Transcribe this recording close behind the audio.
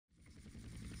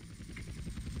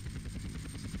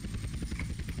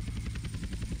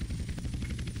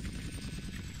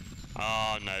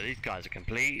Oh no, these guys are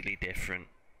completely different.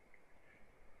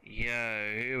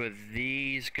 Yo, who are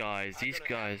these guys? These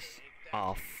guys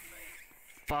are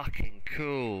fucking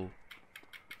cool.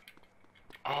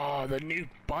 Oh, the new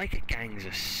biker gangs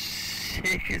are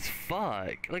sick as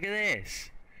fuck. Look at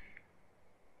this.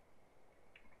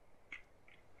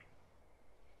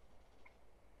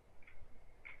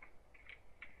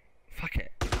 Fuck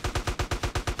it.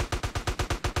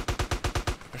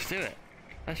 Let's do it.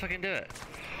 Let's fucking do it.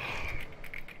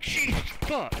 Jesus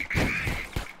fuck.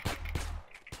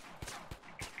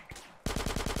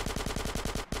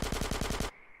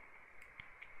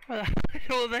 Where the hell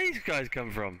did all these guys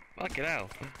come from? Fucking hell.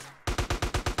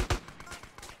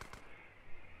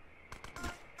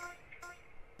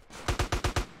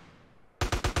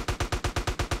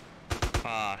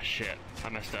 Ah, shit. I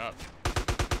messed it up.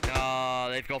 Oh,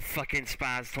 they've got fucking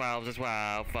Spaz 12s as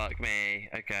well. Fuck me.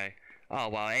 Okay. Oh,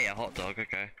 well, I ate a hot dog.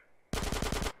 Okay.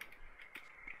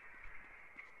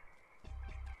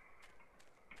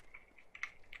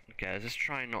 Okay, let's just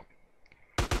try and not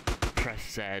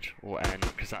press Z or N,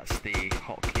 because that's the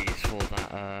hotkeys for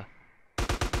that,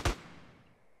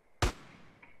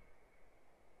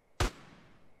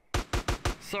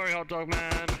 Sorry, hot dog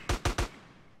man!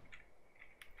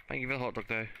 Thank you for the hot dog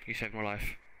though, you saved my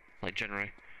life. Like,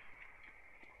 generally.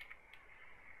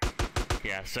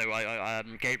 Yeah, so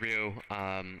Gabriel,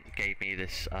 gave me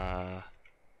this,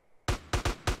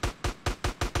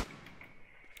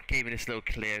 little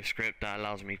Clio script that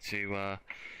allows me to,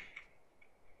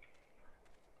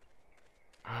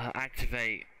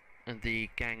 activate the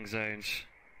gang zones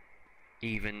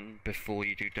even before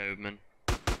you do Doberman,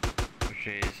 which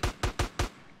is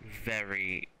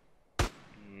very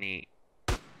neat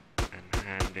and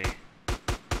handy.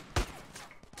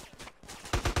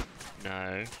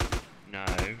 No, no,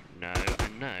 no,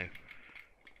 and no.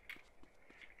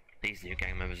 These new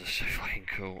gang members are so fucking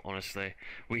cool, honestly.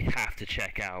 We have to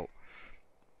check out,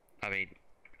 I mean,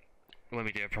 when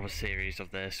we do a proper series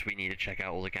of this, we need to check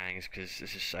out all the gangs, because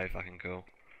this is so fucking cool.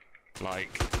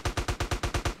 Like,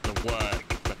 the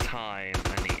work, the time,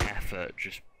 and the effort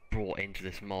just brought into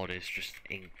this mod is just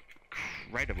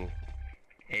incredible.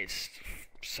 It's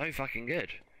so fucking good.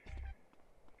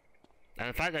 And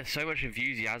the fact there's so much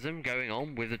enthusiasm going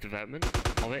on with the development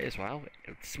of it as well,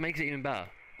 it just makes it even better.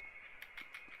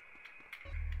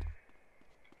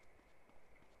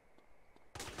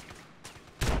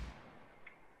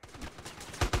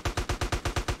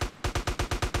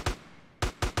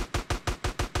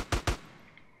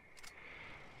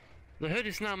 The hood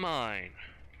is now mine,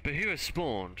 but who has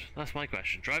spawned? That's my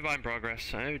question. Drive by in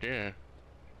progress. Oh dear.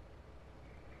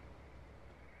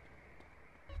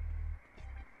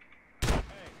 Hey,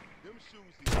 them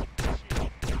shoes is shit.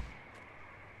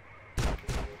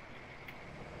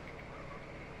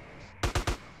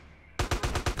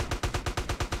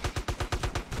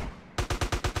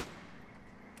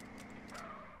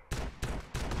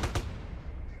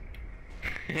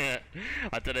 Yeah,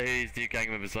 I don't know who these two gang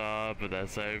members are, but they're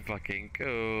so fucking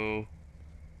cool.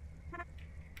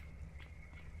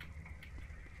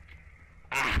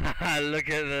 Ah, look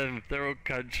at them. They're all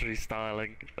country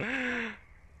styling.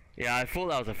 Yeah, I thought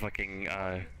that was a fucking,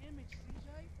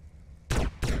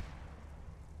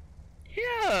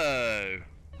 Yo!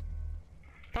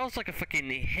 That was like a fucking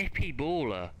hippie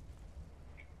baller.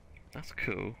 That's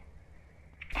cool.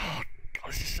 Oh, God,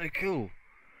 this is so cool.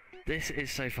 This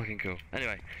is so fucking cool.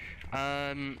 Anyway,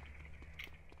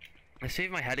 let's see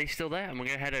if my head is still there, and we're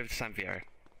going to head over to San Fierro.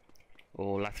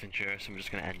 Or Las Venturas, and we're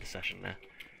just going to end the session there.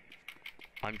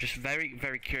 I'm just very,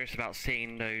 very curious about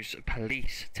seeing those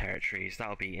police territories.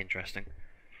 That'll be interesting.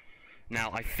 Now,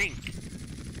 I think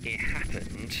it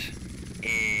happened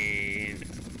in...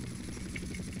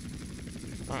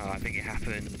 Oh, I think it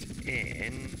happened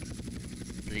in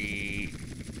the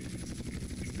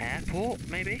airport,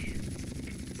 maybe?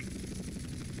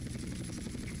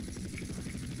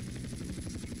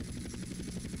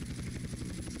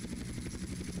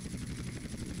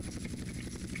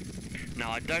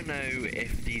 Now, I don't know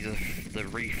if these are the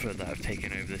reefer that have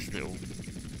taken over this little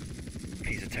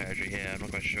piece of territory here, I'm not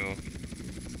quite sure.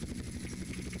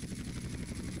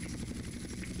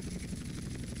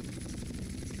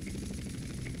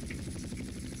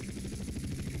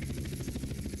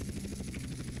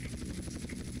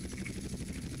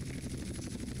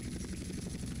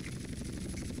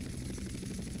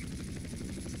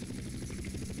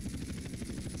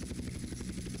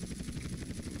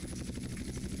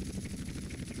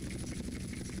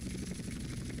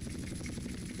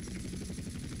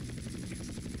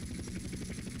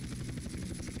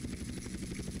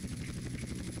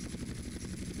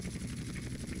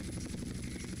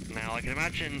 I can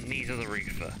imagine these are the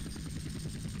reefer.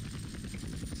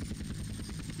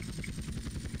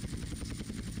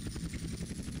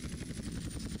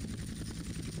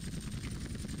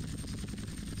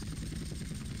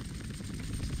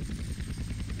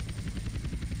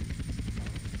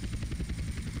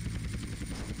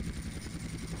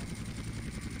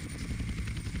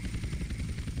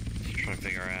 Just trying to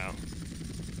figure out.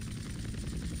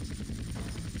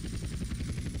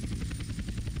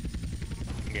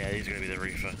 Yeah, these are going to be the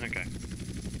reefer. Okay.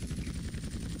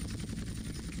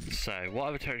 So, what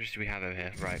other territories do we have over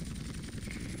here? Right.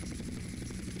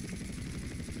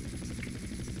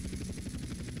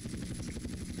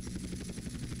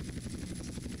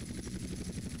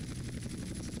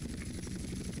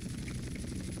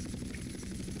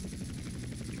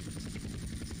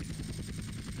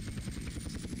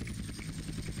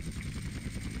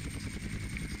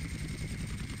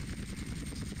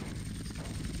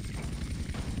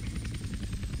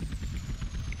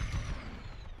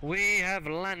 We have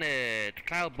landed!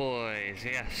 Cloud Boys,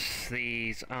 yes,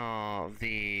 these are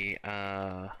the,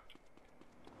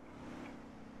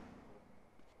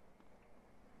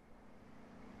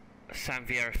 San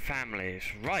Viera families.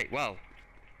 Right, well.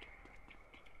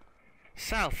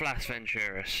 South Las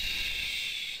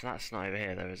Venturas. That's not over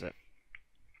here though, is it?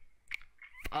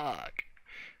 Fuck.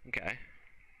 Okay.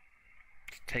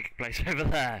 It's taking place over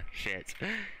there. Shit.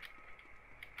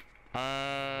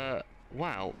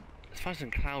 Wow. Let's find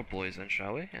some Cloud Boys then,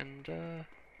 shall we? And,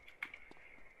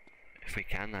 if we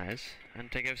can, that is. And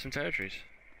take over some territories.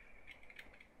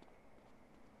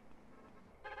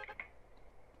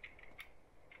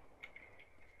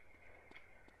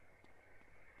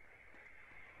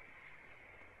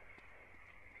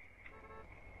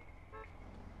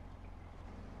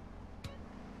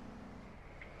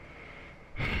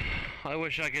 I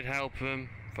wish I could help them.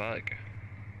 Fuck.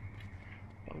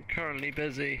 I'm currently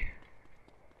busy.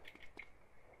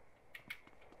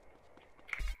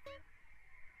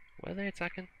 Where are they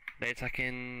attacking? They're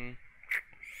attacking...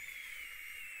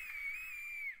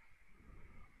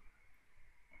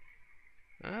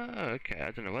 Oh, okay. I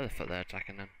don't know where the fuck they're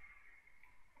attacking then.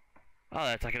 Oh,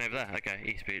 they're attacking over there. Okay,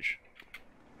 East Beach.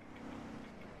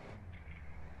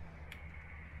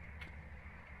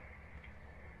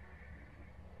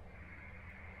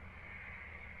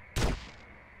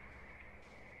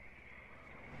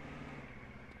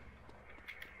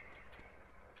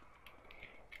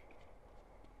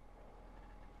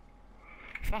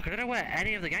 Fuck, I don't know where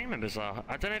any of the gang members are.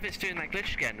 I don't know if it's doing that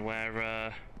glitch again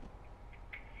where,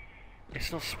 it's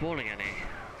not spawning any.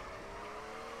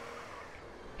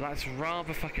 But that's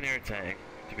rather fucking irritating,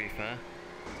 to be fair.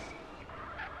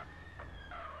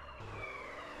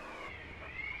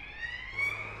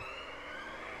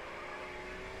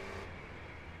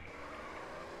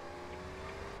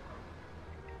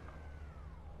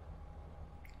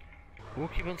 We'll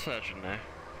keep on searching now.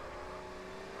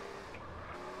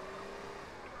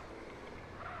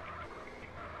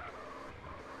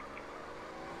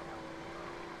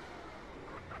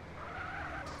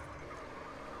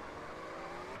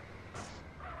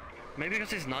 Maybe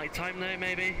because it's night time though,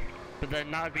 maybe? But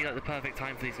then that would be like the perfect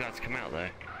time for these guys to come out though.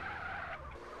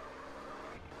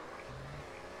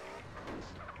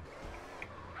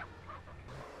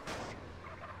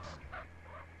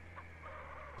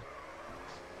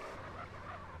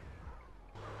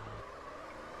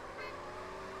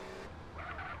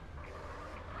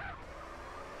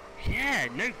 Yeah,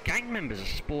 no gang members are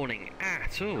spawning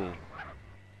at all.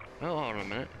 Oh, hold on a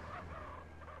minute.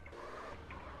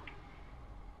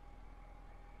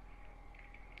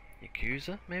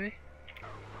 Yakuza, maybe?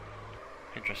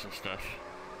 Interesting stuff.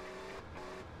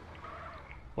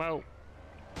 Well,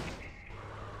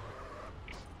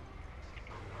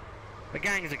 a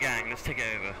gang's a gang, let's take it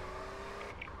over.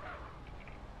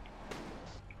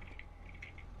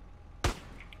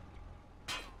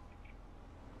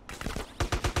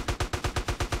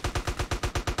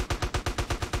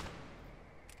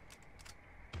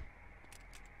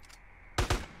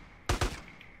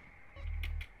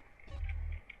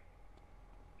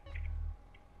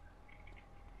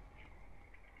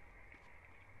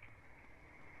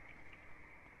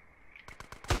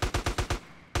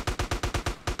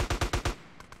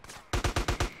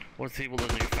 I want to see what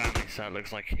the new family set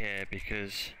looks like here,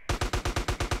 because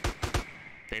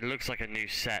it looks like a new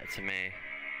set to me.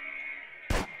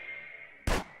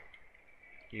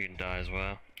 You can die as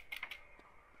well.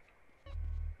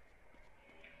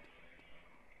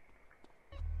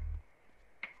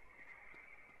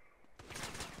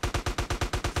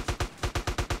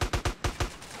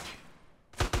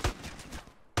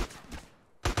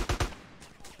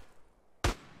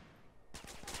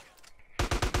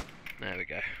 we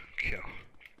go. Cool.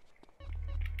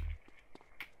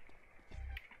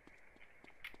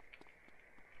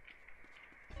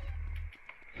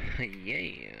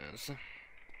 Yes.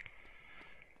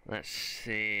 Let's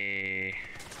see.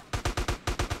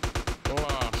 The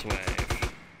last wave.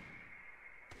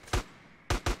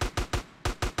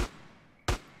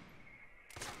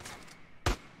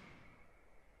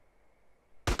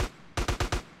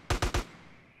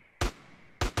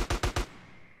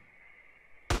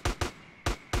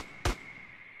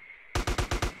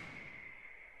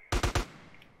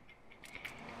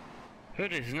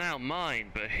 Hood is now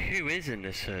mine, but who is in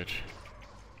this hood?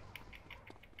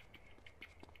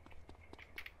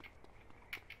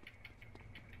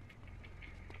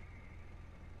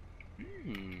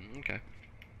 Okay.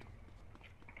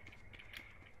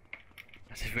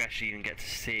 As if we actually even get to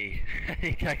see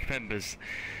any gang members.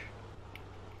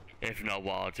 If not,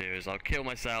 what I'll do is I'll kill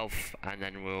myself, and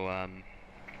then we'll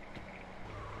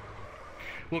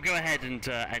go ahead and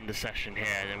end the session here,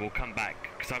 and then we'll come back,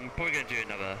 because I'm probably going to do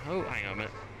another... Oh, hang on a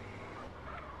minute.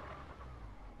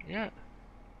 Yeah.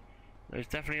 Those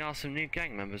definitely are some new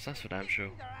gang members, that's for damn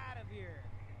sure.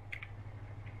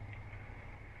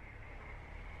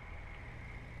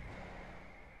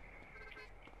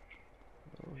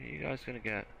 Oh, who are you guys going to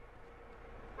get?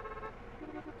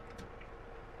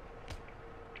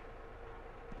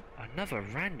 Another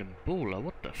random baller,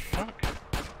 what the fuck?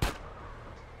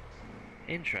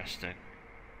 Interesting.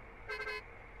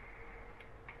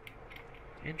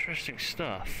 Interesting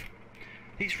stuff.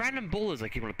 These random ballers that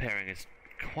keep on appearing is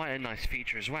quite a nice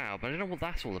feature as well, but I don't know what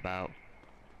that's all about.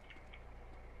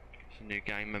 There's a new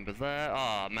gang member there.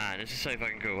 Oh man, this is so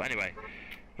fucking cool. Anyway,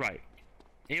 right.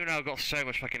 Even though I've got so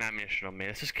much fucking ammunition on me,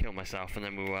 let's just kill myself and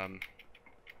then we'll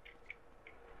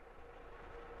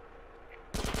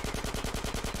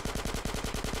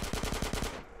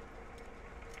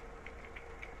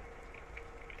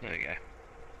there we go.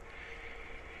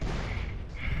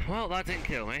 Well, that didn't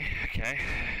kill me. Okay.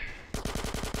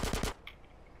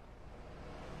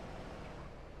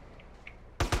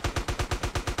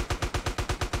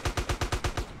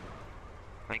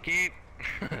 Thank you.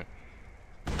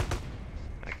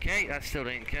 Okay, that still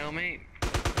didn't kill me.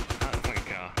 Out of the fucking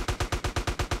car.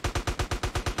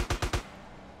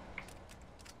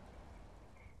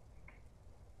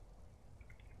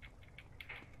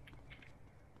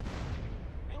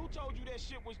 Hey, who told you that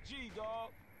shit was G,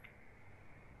 dog?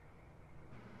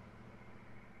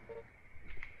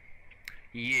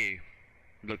 You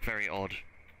look very odd.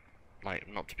 Like,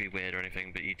 not to be weird or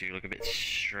anything, but you do look a bit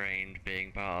strange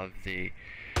being part of the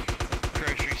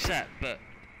grocery set, but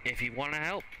if you want to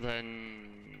help, then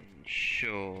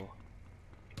sure.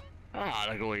 Ah,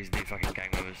 look at all these new fucking gang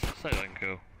members. So fucking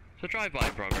cool. So drive-by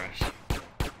in progress.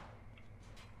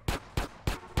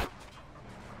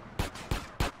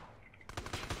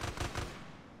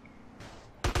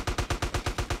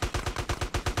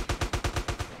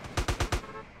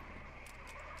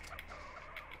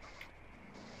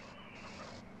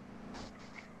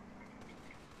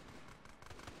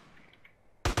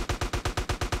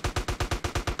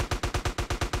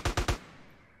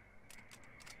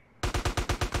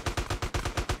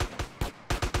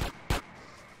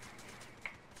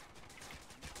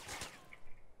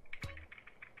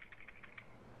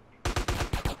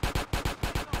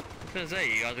 I was gonna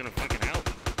say, you guys gonna fucking help?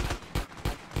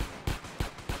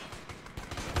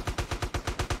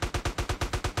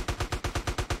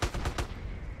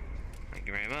 Thank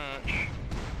you very much.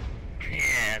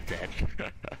 Yeah, I'm dead.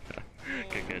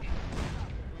 Good.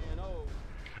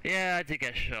 Yeah, I did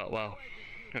get shot. Well,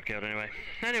 got killed anyway.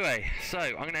 Anyway, so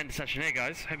I'm gonna end the session here,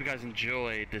 guys. Hope you guys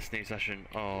enjoyed this new session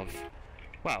of...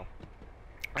 Well,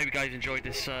 hope you guys enjoyed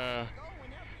this,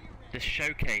 this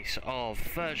showcase of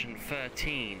version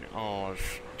 13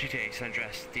 of GTA San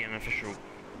Andreas, the unofficial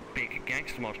big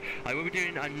gangster mod. I will be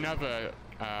doing another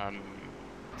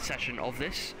session of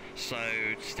this, so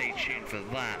stay tuned for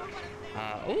that.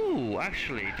 Oh,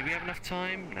 actually, do we have enough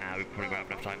time? Nah, we probably won't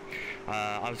have enough time.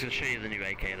 I was going to show you the new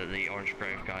AK that the Orange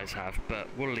Grove guys have, but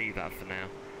we'll leave that for now.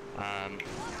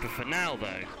 But for now,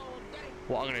 though,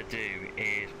 what I'm going to do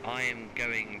is I am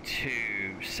going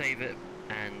to save it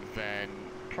and then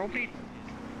probably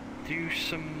do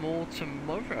some more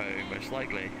tomorrow, most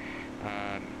likely,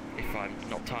 if I'm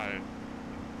not tired,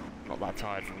 not that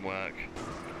tired from work.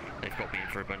 They've got me in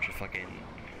for a bunch of fucking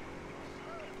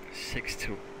 6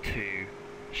 till 2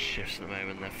 shifts at the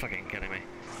moment. They're fucking killing me.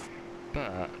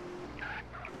 But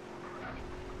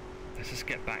let's just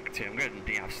get back to... I'm going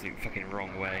the absolute fucking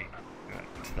wrong way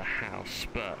to the house,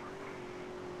 but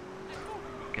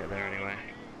get there anyway.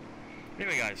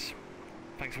 Anyway, guys,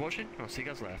 thanks for watching. I'll see you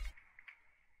guys later.